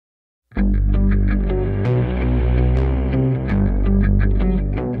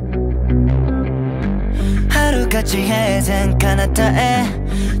が地平線彼方へ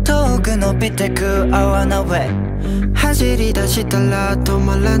遠く伸びてく Our way 走り出したら止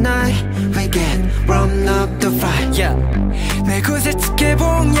まらない We get run up the fight、yeah、寝癖つけ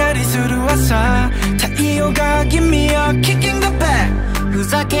ぼんやりする朝太陽が Give me a kick in the back ふ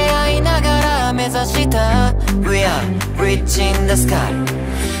ざけ合いながら目指した We are reaching the sky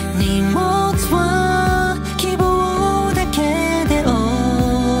荷物は希望だけで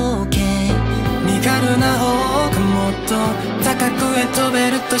OK 身軽な方がもっと高くへ飛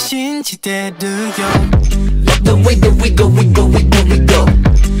べると信じてるよ Love the way that we go, we go, we go, we go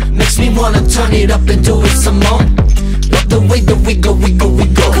Makes me wanna turn it up and do it some more Love the way that we go, we go, we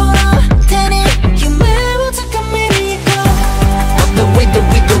go この手に夢をつかみに行こう Love the way that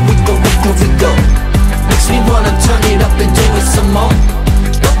we go, we go, we go, we go Makes me wanna turn it up and do it some more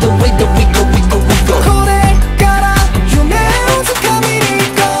Love the way that we go, we go, we go これから夢をつかみに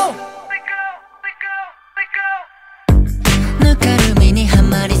行こうぬかるみには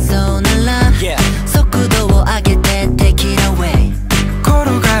まりそうなら、yeah、速度を上げて Take it away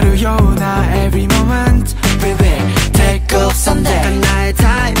転がるような Every moment We will take off someday 叶え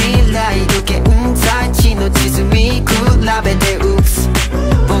たい未来と現在地の地図見比べて Oops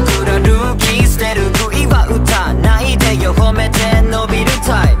僕らルーキー捨てる杭は打たないでよ褒めて伸びる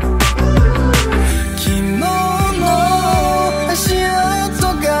タイプ昨日の足跡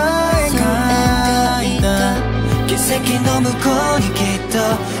が描いた奇跡の向こうにきっと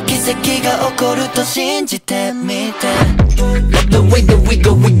奇跡が起こると信じてみて Love the way that we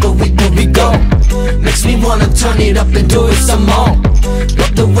go, we go, we go, we go Makes me wanna turn it up and do it some more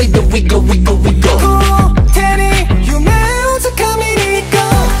Love the way that we go, we go, we go この手に夢をつかみに行こ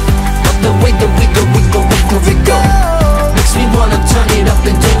う Love the way that we go, we go, we go, we go Makes me wanna turn it up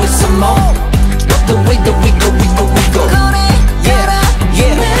and do it some more Love the way that we go, we go, we go これから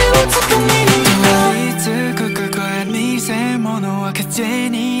夢をつかみに行こういつくここへ偽物は風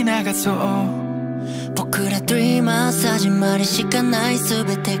に流そう僕ら Dreamers 始まりしかない全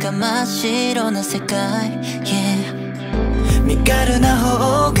てが真っ白な世界、yeah、身軽な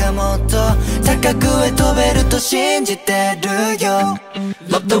方がもっと高くへ飛べると信じてるよ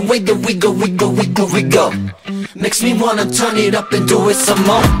Love the way that we go, we go, we go, we go Makes me wanna turn it up and do it some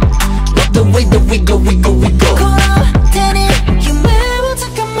more Love the way that we go, we go, we go この手に夢をつ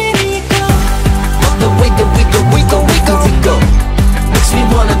かみに行こう Love the way that we go, we go, we go, we go Makes me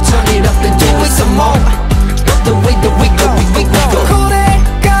wanna turn it up and do it some more